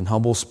and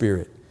humble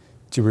spirit,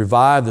 to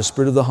revive the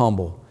spirit of the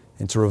humble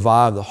and to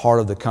revive the heart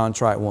of the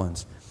contrite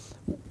ones.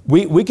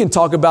 We can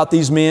talk about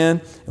these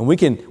men and we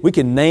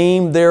can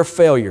name their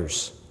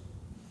failures.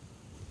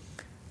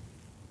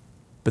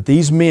 But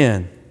these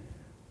men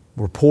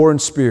were poor in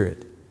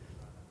spirit.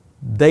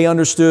 They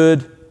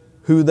understood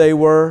who they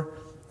were.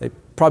 They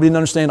probably didn't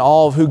understand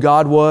all of who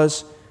God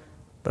was.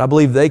 But I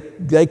believe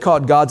they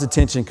caught God's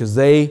attention because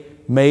they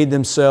made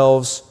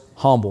themselves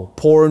humble,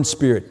 poor in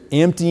spirit,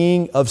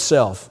 emptying of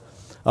self.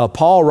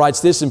 Paul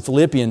writes this in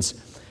Philippians.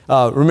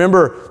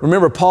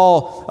 Remember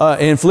Paul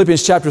in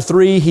Philippians chapter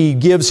 3, he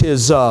gives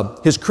his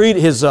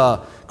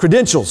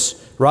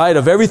credentials, right,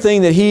 of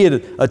everything that he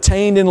had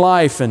attained in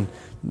life. And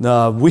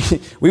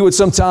we would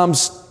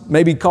sometimes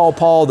maybe call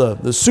Paul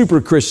the super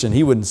Christian.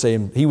 He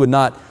would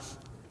not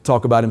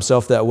talk about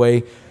himself that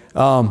way.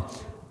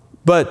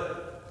 But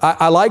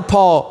I like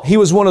Paul. He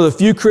was one of the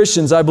few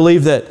Christians, I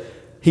believe, that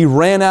he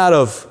ran out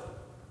of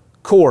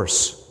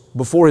course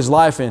before his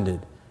life ended.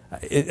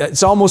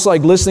 It's almost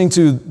like listening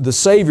to the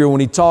Savior when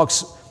he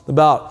talks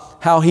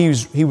about how he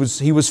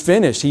was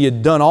finished. He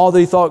had done all that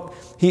he thought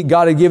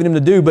God had given him to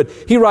do. But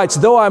he writes,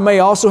 though I may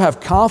also have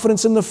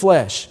confidence in the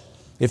flesh,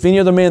 if any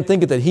other man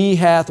thinketh that he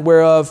hath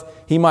whereof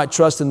he might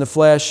trust in the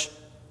flesh,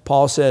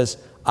 Paul says,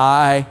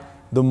 I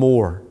the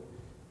more.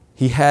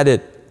 He had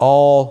it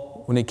all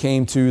when it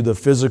came to the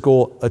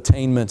physical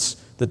attainments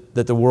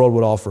that the world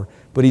would offer.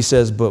 But he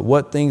says, but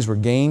what things were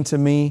gained to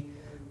me,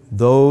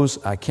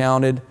 those I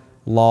counted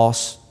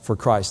loss for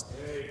Christ.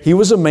 He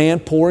was a man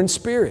poor in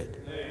spirit.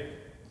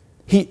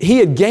 He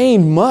had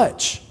gained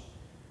much,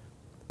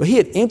 but he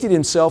had emptied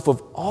himself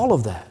of all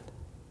of that.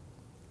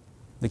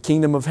 The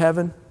kingdom of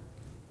heaven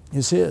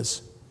is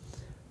his.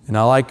 And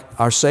I like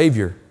our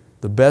Savior,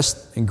 the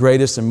best and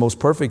greatest and most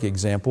perfect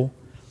example.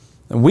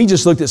 And we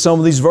just looked at some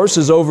of these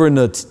verses over in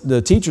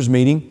the teachers'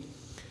 meeting.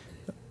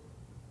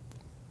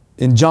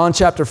 In John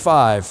chapter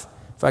 5,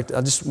 in fact,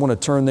 I just want to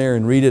turn there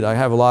and read it. I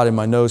have a lot in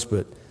my notes,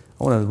 but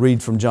I want to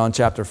read from John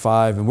chapter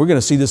 5, and we're going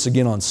to see this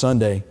again on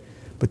Sunday.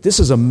 But this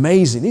is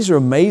amazing. These are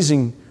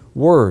amazing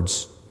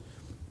words.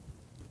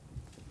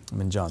 I'm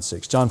in John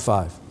 6. John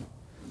 5,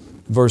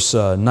 verse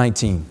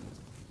 19.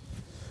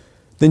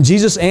 Then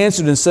Jesus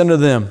answered and said unto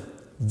them,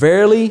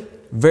 Verily,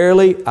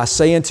 verily, I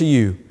say unto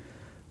you,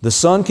 the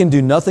Son can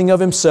do nothing of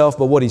himself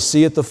but what he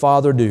seeth the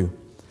Father do.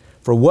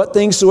 For what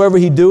things soever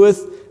he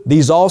doeth,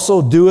 these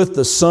also doeth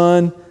the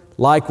Son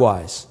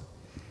likewise.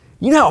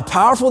 You know how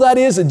powerful that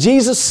is? That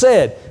Jesus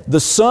said, the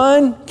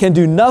Son can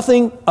do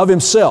nothing of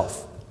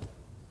himself.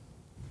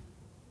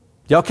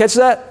 Y'all catch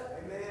that?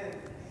 Amen.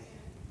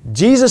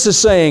 Jesus is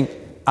saying,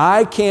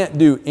 I can't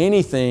do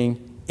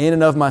anything in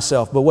and of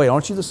myself. But wait,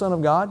 aren't you the Son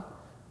of God?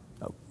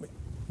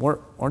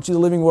 Aren't you the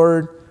living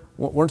Word?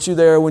 Weren't you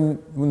there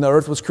when the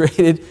earth was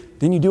created?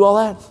 Didn't you do all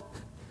that?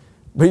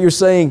 But you're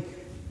saying,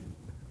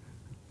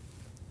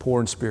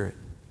 poor in spirit.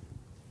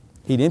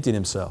 He'd emptied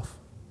himself.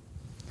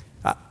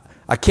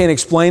 I can't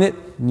explain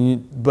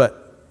it,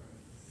 but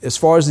as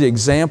far as the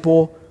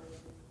example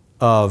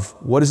of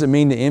what does it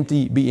mean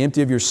to be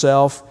empty of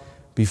yourself,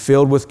 be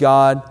filled with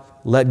God,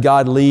 let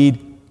God lead,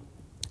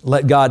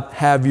 let God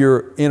have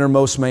your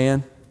innermost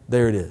man,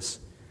 there it is.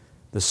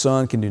 The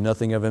Son can do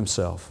nothing of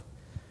himself.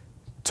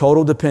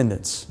 Total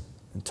dependence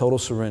and total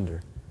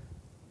surrender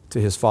to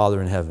his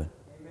Father in heaven.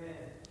 Amen.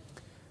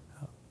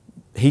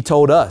 He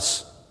told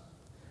us,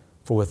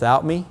 for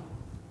without me,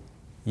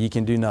 ye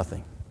can do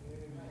nothing.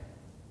 Amen.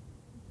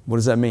 What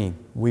does that mean?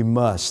 We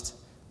must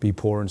be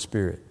poor in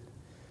spirit.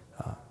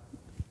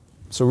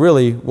 So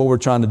really, what we're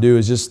trying to do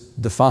is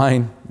just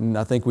define, and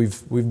I think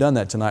we've done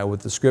that tonight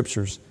with the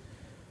Scriptures.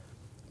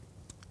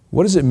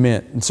 What does it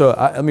mean? And so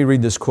let me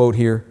read this quote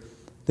here.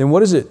 Then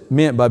what is it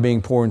meant by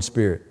being poor in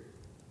spirit?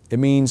 It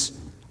means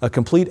a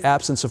complete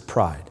absence of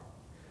pride,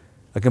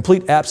 a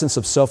complete absence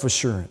of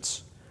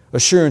self-assurance,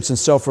 assurance and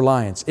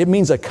self-reliance. It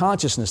means a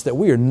consciousness that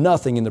we are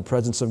nothing in the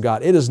presence of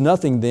God. It is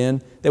nothing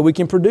then that we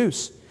can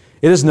produce.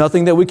 It is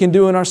nothing that we can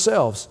do in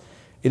ourselves.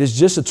 It is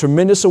just a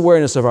tremendous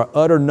awareness of our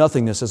utter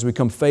nothingness as we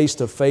come face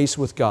to face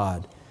with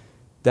God.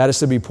 That is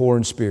to be poor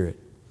in spirit.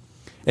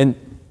 And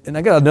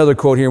I got another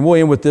quote here, and we'll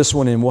end with this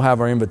one, and we'll have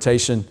our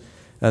invitation.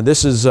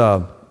 This is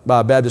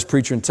by a Baptist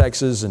preacher in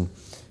Texas, and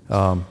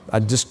I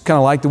just kind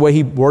of like the way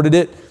he worded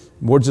it.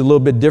 Words are a little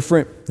bit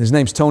different. His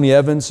name's Tony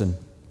Evans, and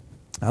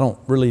I don't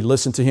really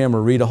listen to him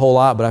or read a whole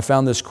lot, but I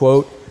found this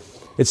quote.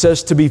 It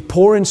says, to be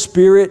poor in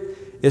spirit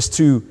is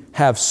to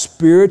have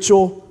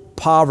spiritual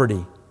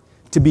poverty,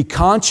 to be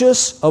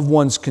conscious of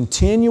one's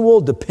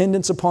continual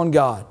dependence upon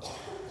God.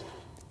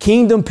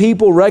 Kingdom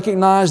people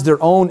recognize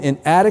their own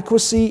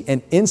inadequacy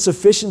and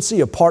insufficiency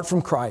apart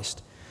from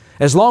Christ.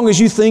 As long as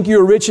you think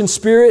you're rich in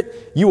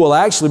spirit, you will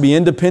actually be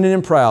independent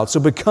and proud. So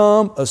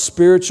become a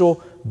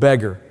spiritual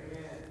beggar.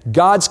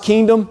 God's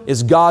kingdom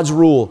is God's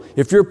rule.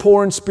 If you're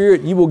poor in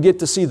spirit, you will get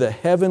to see the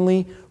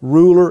heavenly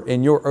ruler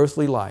in your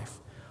earthly life.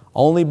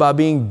 Only by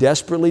being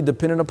desperately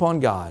dependent upon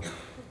God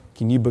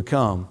can you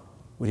become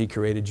what He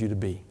created you to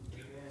be.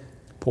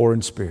 Poor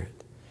in spirit.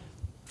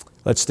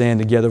 Let's stand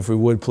together if we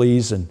would,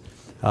 please, and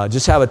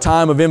just have a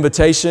time of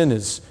invitation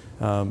as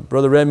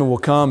Brother Redmond will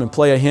come and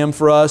play a hymn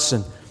for us.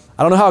 And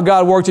I don't know how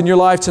God worked in your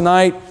life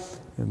tonight.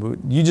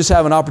 You just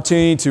have an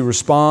opportunity to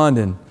respond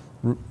and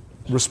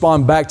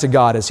respond back to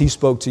God as He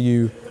spoke to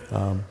you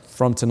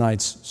from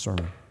tonight's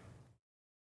sermon.